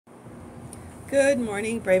Good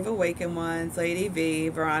morning, brave awakened ones. Lady V,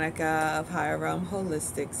 Veronica of Higher Realm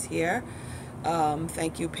Holistics here.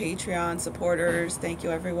 Thank you, Patreon supporters. Thank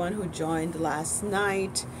you, everyone who joined last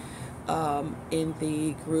night in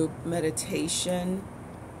the group meditation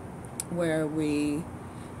where we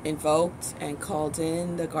invoked and called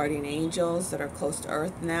in the guardian angels that are close to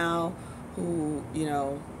Earth now, who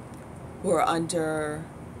are under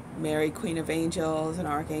Mary, Queen of Angels, and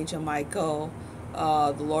Archangel Michael,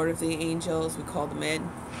 the Lord of the Angels. We called them in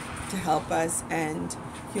to help us end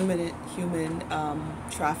human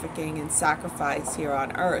trafficking and sacrifice here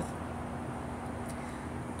on Earth.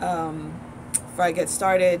 Before I get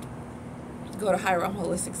started, go to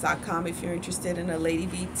higherrealmholistics.com if you're interested in a Lady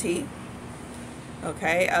V tea.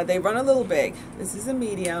 Okay, they run a little big. This is a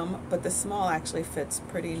medium, but the small actually fits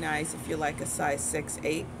pretty nice if you like a size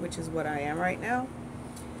 6-8, which is what I am right now.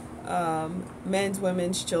 Men's,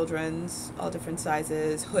 women's, children's, all different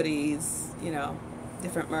sizes, hoodies,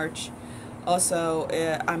 different merch. Also,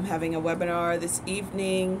 I'm having a webinar this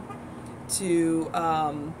evening to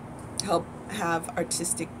help have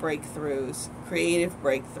artistic breakthroughs, creative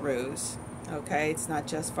breakthroughs. Okay, it's not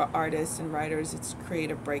just for artists and writers, it's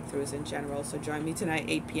creative breakthroughs in general. So join me tonight,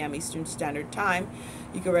 8 p.m. Eastern Standard Time.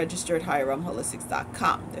 You can register at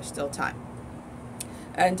higherrealmholistics.com. There's still time.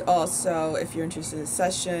 And also, if you're interested in a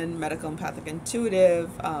session, medical, empathic,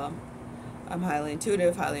 intuitive, I'm highly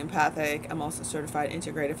intuitive, highly empathic. I'm also certified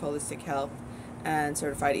integrative holistic health and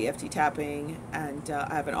certified EFT tapping. And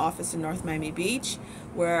I have an office in North Miami Beach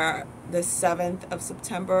where the 7th of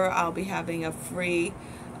September I'll be having a free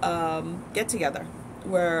get-together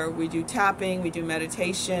where we do tapping, we do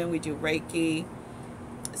meditation, we do Reiki.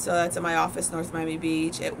 So that's at my office, North Miami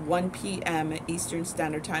Beach, at 1 p.m. Eastern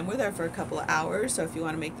Standard Time. We're there for a couple of hours, so if you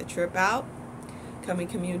want to make the trip out, come and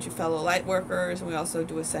commune with your fellow light workers. And we also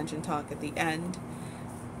do Ascension Talk at the end.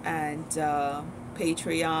 And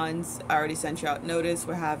Patreons, I already sent you out notice.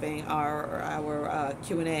 We're having our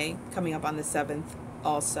Q&A coming up on the 7th,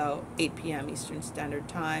 also 8 p.m. Eastern Standard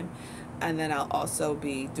Time. And then I'll also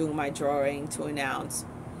be doing my drawing to announce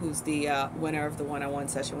who's the winner of the one-on-one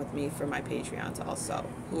session with me for my Patreons also,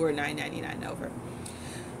 who are $9.99 over.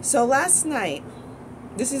 So last night,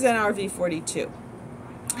 this is NRV42.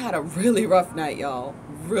 I had a really rough night, y'all.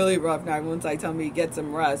 Really rough night. Everyone's like telling me to get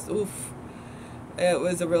some rest. Oof. It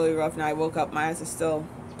was a really rough night. I woke up, my eyes are still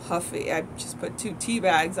puffy. I just put 2 tea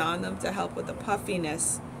bags on them to help with the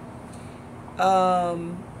puffiness. First,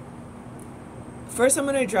 I'm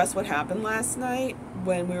going to address what happened last night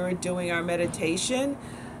when we were doing our meditation.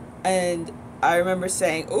 And I remember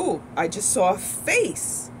saying, "Ooh, I just saw a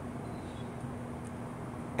face."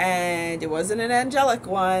 And it wasn't an angelic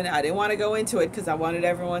one. I didn't want to go into it because I wanted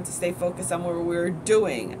everyone to stay focused on what we were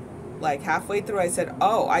doing. Like halfway through, I said,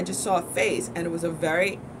 "Oh, I just saw a face." And it was a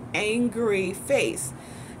very angry face.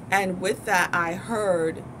 And with that, I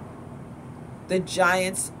heard the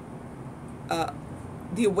giants,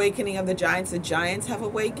 the awakening of the giants. The giants have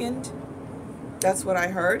awakened. That's what I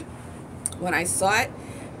heard when I saw it.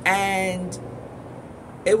 And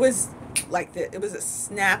it was like it was a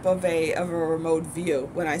snap of a remote view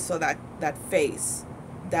when I saw that face,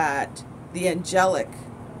 that the angelic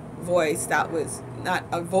voice, that was not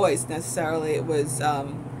a voice necessarily, it was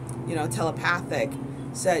telepathic,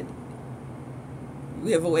 said,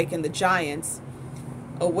 "We have awakened the giants."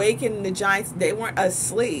 Awakened the giants, they weren't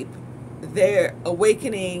asleep. They're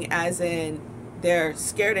awakening as in they're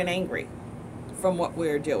scared and angry from what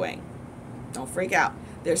we're doing. Don't freak out.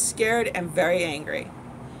 They're scared and very angry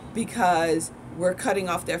because we're cutting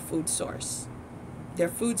off their food source. Their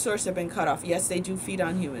food source have been cut off. Yes, they do feed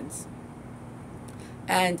on humans.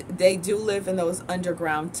 And they do live in those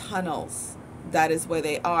underground tunnels. That is where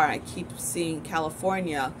they are. I keep seeing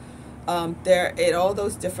California. They're at all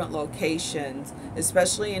those different locations,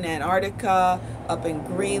 especially in Antarctica, up in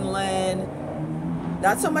Greenland.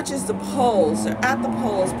 Not so much as the poles. They're at the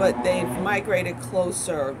poles, but they've migrated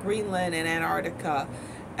closer. Greenland and Antarctica.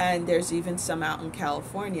 And there's even some out in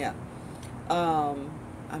California.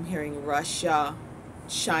 I'm hearing Russia.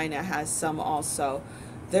 China has some also.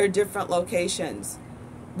 They're different locations.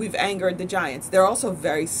 We've angered the giants. They're also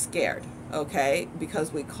very scared, okay?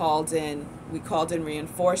 Because we called in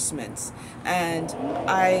reinforcements. And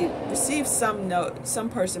I received some note, some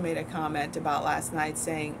person made a comment about last night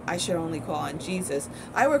saying I should only call on Jesus.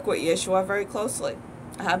 I work with Yeshua very closely.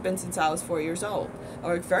 I have been since I was 4 years old. I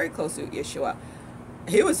work very closely with Yeshua.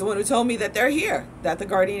 He was the one who told me that they're here, that the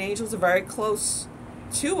guardian angels are very close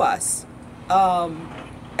to us.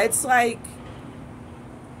 It's like,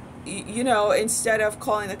 instead of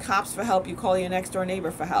calling the cops for help, you call your next door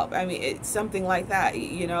neighbor for help. I mean, it's something like that,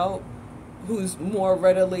 who's more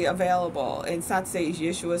readily available. And it's not to say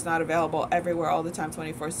Yeshua is not available everywhere all the time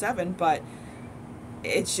 24/7, but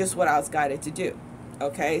it's just what I was guided to do.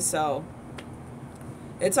 Okay, so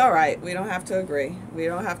it's all right. We don't have to agree. We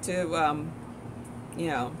don't have to, you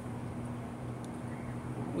know,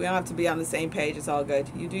 we don't have to be on the same page. It's all good.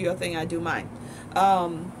 You do your thing, I do mine.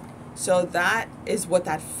 So that is what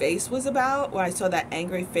that face was about, when I saw that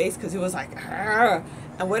angry face, because it was like, argh.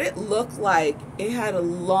 And what it looked like, it had a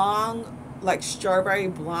long, like strawberry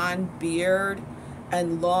blonde beard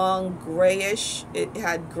and long grayish, it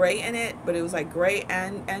had gray in it, but it was like gray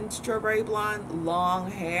and strawberry blonde, long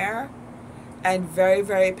hair, and very,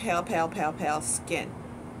 very pale, pale, pale, pale skin.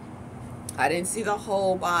 I didn't see the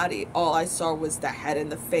whole body. All I saw was the head and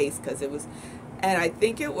the face, because it was, and I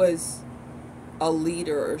think it was a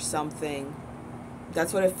leader or something.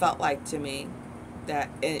 That's what it felt like to me, that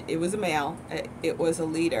it was a male, it was a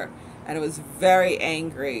leader, and it was very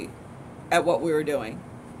angry at what we were doing.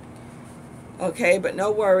 Okay, but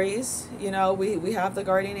no worries, you know, we have the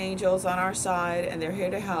guardian angels on our side, and they're here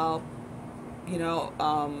to help. You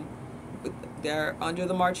know, they're under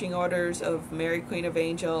the marching orders of Mary, Queen of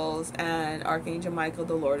Angels, and Archangel Michael,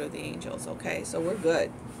 the Lord of the Angels. Okay, so we're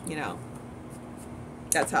good, you know.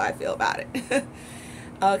 That's how I feel about it.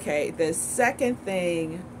 Okay, the second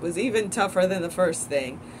thing was even tougher than the first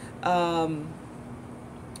thing. I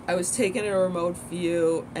was taking a remote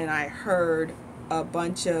view, and I heard a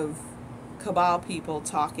bunch of cabal people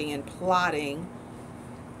talking and plotting,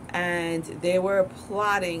 and they were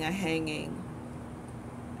plotting a hanging.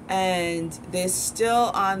 And they're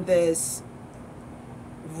still on this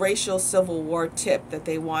racial civil war tip that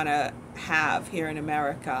they want to have here in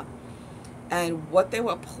America. And what they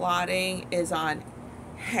were plotting is on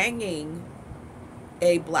hanging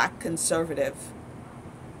a black conservative.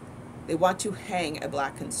 They want to hang a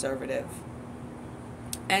black conservative.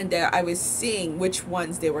 And there, I was seeing which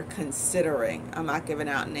ones they were considering. I'm not giving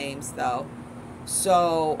out names though.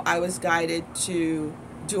 So I was guided to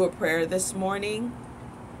do a prayer this morning,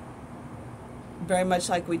 very much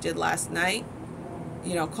like we did last night.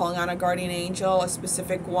 You know, calling on a guardian angel, a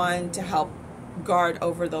specific one, to help guard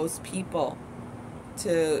over those people,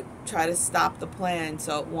 to try to stop the plan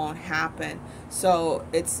so it won't happen. So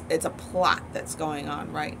it's a plot that's going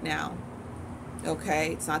on right now.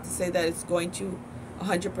 Okay, it's not to say that it's going to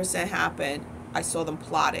 100% happen. I saw them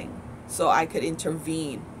plotting so I could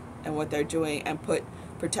intervene in what they're doing and put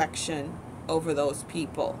protection over those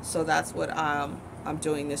people. So that's what I'm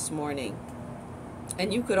doing this morning.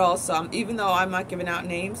 And you could also, even though I'm not giving out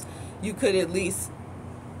names, you could at least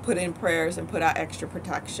put in prayers and put out extra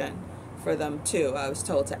protection for them too. I was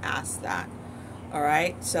told to ask that. All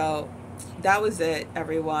right, so that was it,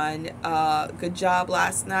 everyone. Good job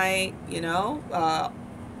last night. You know,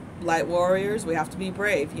 light warriors, we have to be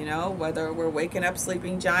brave. You know, whether we're waking up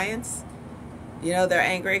sleeping giants, you know, they're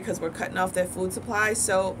angry because we're cutting off their food supply,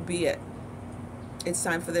 so be it. It's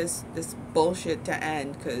time for this bullshit to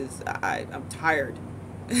end, because I'm tired.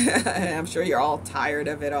 And I'm sure you're all tired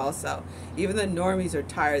of it also. Even the normies are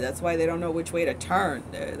tired. That's why they don't know which way to turn.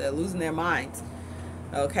 They're losing their minds.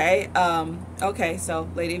 Okay? Okay, so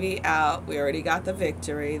Lady V out. We already got the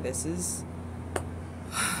victory. This is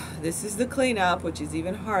the cleanup, which is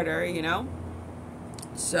even harder, you know?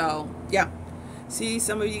 So, yeah. See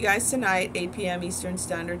some of you guys tonight, 8 p.m. Eastern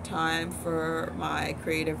Standard Time, for my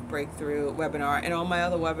Creative Breakthrough webinar. And all my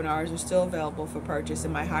other webinars are still available for purchase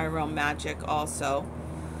in my Higher Realm Magic also.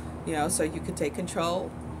 You know, so you can take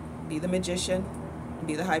control, be the magician,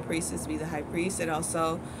 be the high priestess, be the high priest. And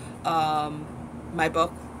also my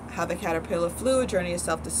book, How the Caterpillar Flew, A Journey of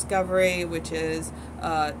Self-Discovery, which is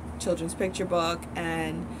a children's picture book,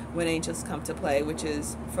 and When Angels Come to Play, which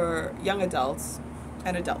is for young adults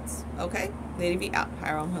and adults. Okay? Lady V out.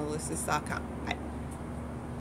 HigherRealmHolistic.com. Bye.